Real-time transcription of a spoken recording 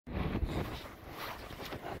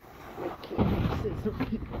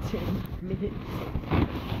only 10 minutes.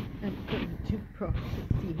 I'm going to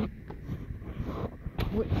prophecy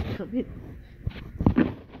what's coming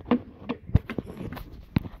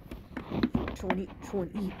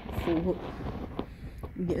 2024.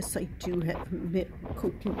 Yes, I do have a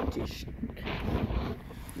medical condition.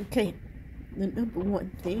 Okay, the number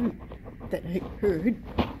one thing that I heard,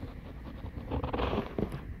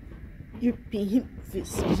 you're being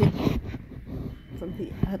visited from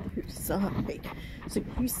the other side. So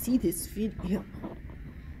if you see this video,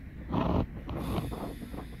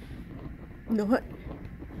 not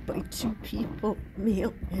by two people,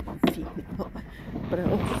 male and female, but I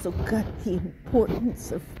also got the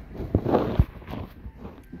importance of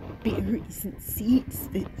berries and seeds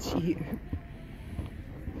this year.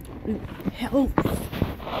 Health,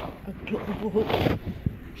 a global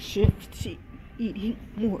shift to eating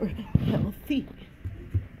more healthy.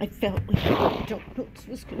 I felt like McDonald's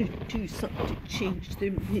was going to do something to change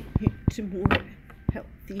their menu to more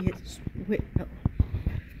healthy as well.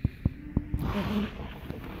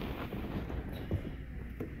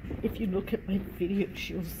 If you look at my videos,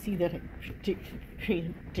 you'll see that I predicted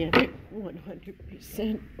pandemic 100%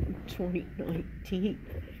 in 2019,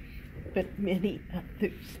 but many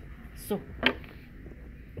others. So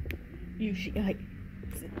usually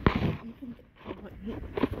even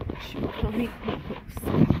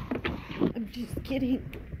I'm just getting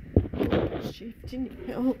a shift in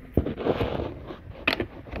health.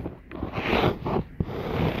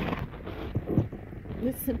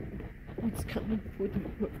 Listen, what's coming for the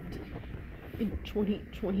world in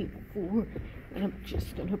 2024, and I'm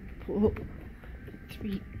just gonna pull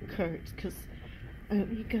 3 cards because I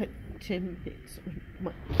only got 10 minutes on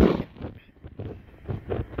my camera.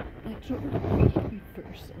 I don't read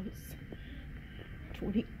reversals.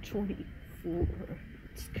 2024.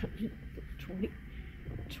 It's coming for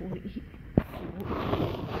 2024.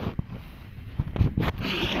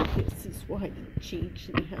 Maybe this is why the change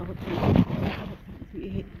in how the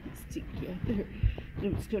red is together. And I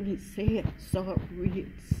was going to say I saw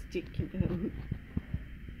red sticking out.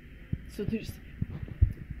 So there's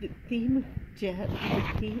the theme of death,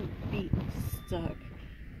 the theme of being stuck.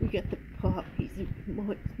 We got the poppies, it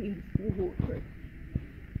reminds me of war.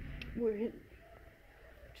 We're in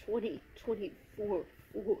 2024.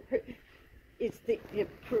 Is the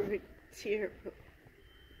Emperor Terra,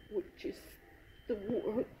 which is the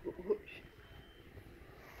warlord.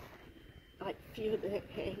 I feel that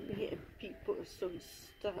Hangman people are so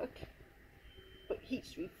stuck, but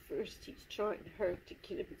he's reversed. He's trying hard to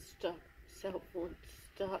get himself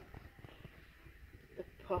unstuck. The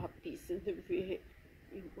poppies and the red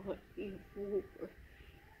remind me of war,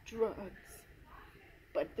 drugs.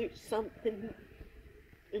 But there's something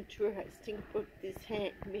interesting about this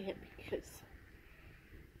Hangman because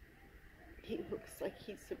he looks like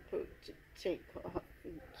he's about to take off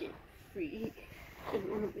and get free. And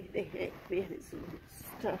normally the Hangman is a little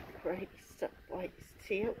stuck, right? He's stuck by his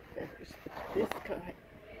tail feathers. But this guy,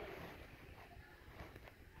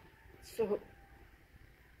 so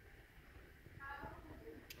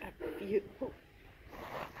I feel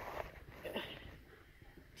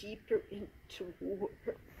deeper into war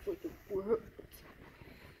for the world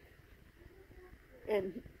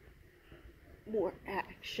and more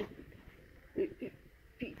action.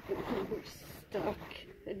 People who were stuck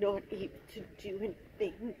and not able to do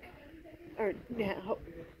anything are now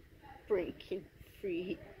breaking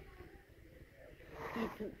free,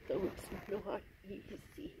 even though it's not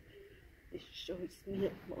easy. This shows me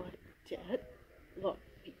a lot of death, a lot of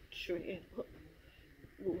betrayal,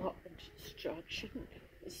 a lot of destruction,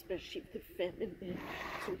 especially the feminine.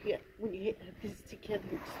 So yeah, when you have this together,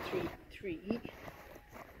 it's 3-3.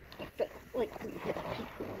 I felt like we had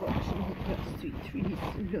people watching us 3-3s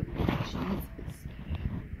and know Jesus,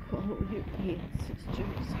 call your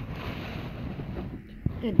ancestors.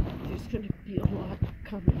 And there's going to be a lot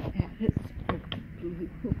coming at us from the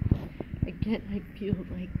blue. Again, I feel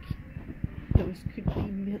like those could be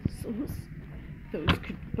missiles, those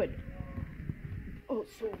could, but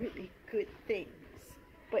also really good things,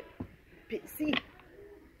 but busy.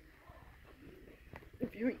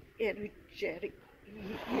 If you're energetic,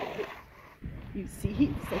 you see,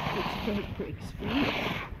 it's like this part breaks free.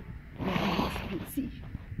 Now it's busy.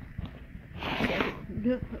 Said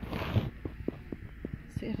enough.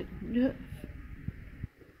 Said enough.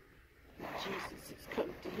 Jesus has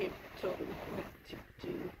come to him, told him what to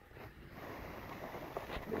do.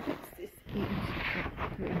 It's this age of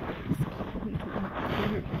grace, we want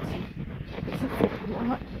clarity. There's a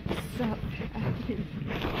lot of stuff happening.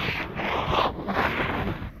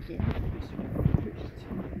 Again,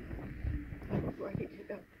 I write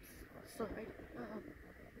it up outside.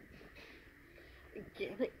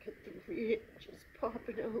 Again, I got the red just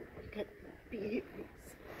popping out. I got the berries.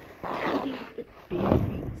 Eating the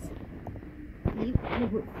berries. Eat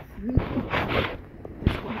more fruit.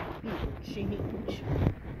 There's going to be a change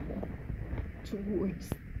towards,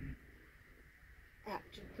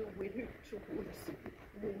 after the winter, towards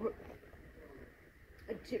more,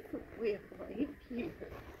 a different way of life here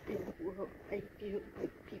in the world. I feel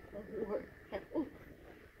like people are more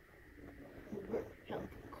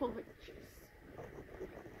health conscious,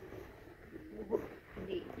 more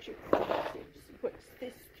nature conscious. What's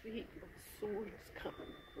this Three of Swords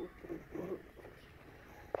coming for the world?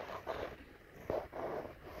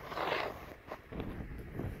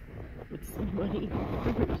 What's the money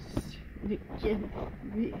first? And again,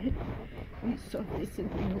 red. We saw this in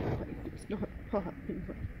real life. It's not popping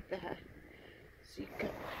like that. So you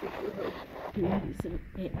got to figure out red is an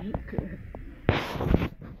anchor.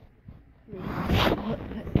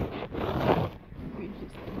 Red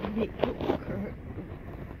is the maple curtain.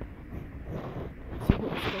 So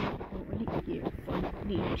what's going on here?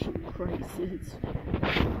 Financial crisis,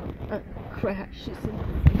 crashes in the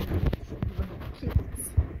financial markets.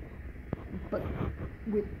 But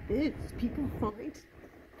with this, people find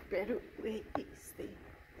better ways.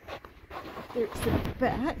 There's a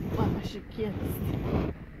backlash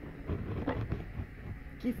against.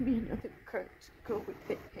 Give me another card to go with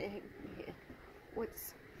the Hangman.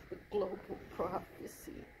 What's the global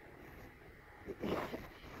prophecy?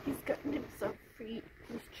 He's gotten himself free.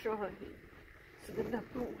 He's trying. So the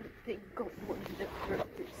number one thing going on in the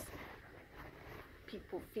earth is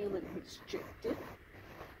people feeling restricted,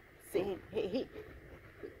 saying, hey,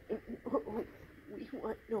 no, we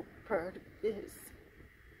want no part of this.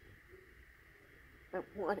 I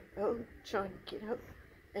want to try and get out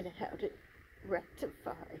and how to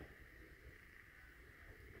rectify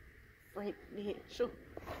financial,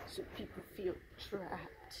 so people feel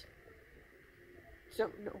trapped,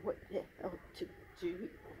 don't know what the hell to do,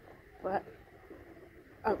 but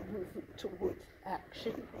I'm moving towards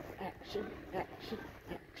action, action, action,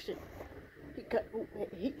 action. He got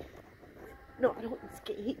away, not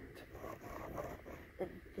unscathed, and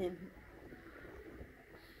then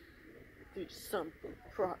there's something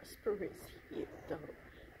prosperous here though.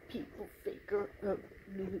 People figure out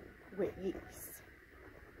new ways.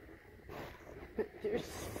 But there's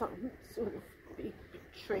some sort of big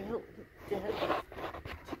betrayal of death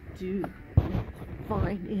to do with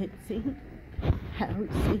financing,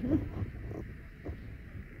 housing,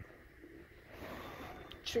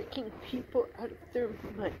 tricking people out of their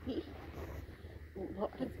money. A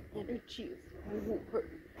lot of energy of war,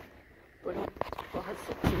 but I'm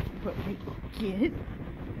positive what I get.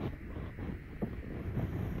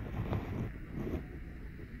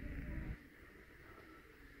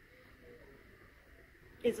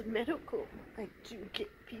 Is medical. I do get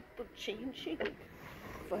people changing,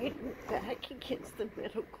 fighting back against the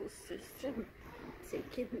medical system,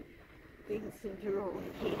 taking things in their own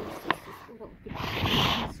hands. This is what all the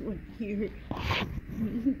this one here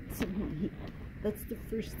mean to me. That's the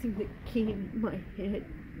first thing that came in my head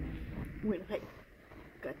when I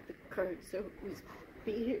got the card. So it was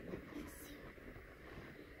berries.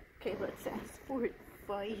 Okay, let's ask for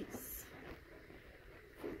advice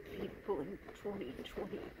for people in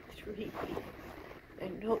 2023. I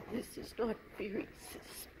know this is not very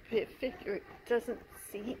specific, or it doesn't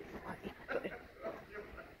seem like, but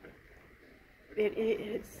it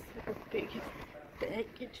is. Our biggest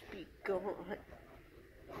baggage be gone.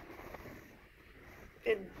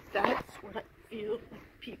 And that's what I feel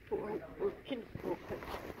like people are working on.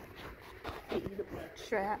 Being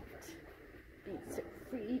trapped, being set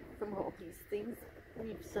free from all these things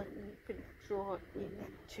we've suddenly been drawn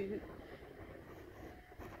into.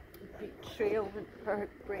 Betrayal and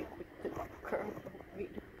heartbreak with the karma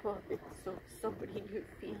right above it. So somebody in your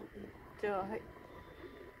family died.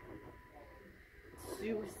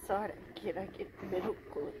 Suicide, I get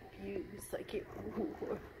medical abuse, I get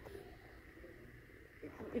war.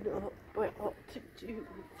 You know, but all to do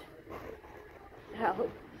with how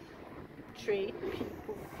betrayed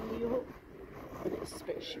people feel, and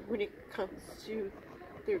especially when it comes to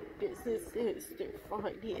their businesses, their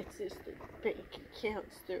finances, their bank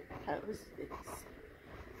accounts, their houses.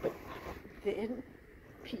 But then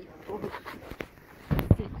people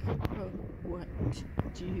figure out what to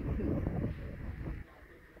do.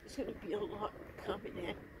 There's going to be a lot coming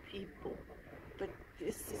at people, but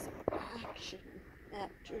this is action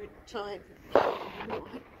after a time of not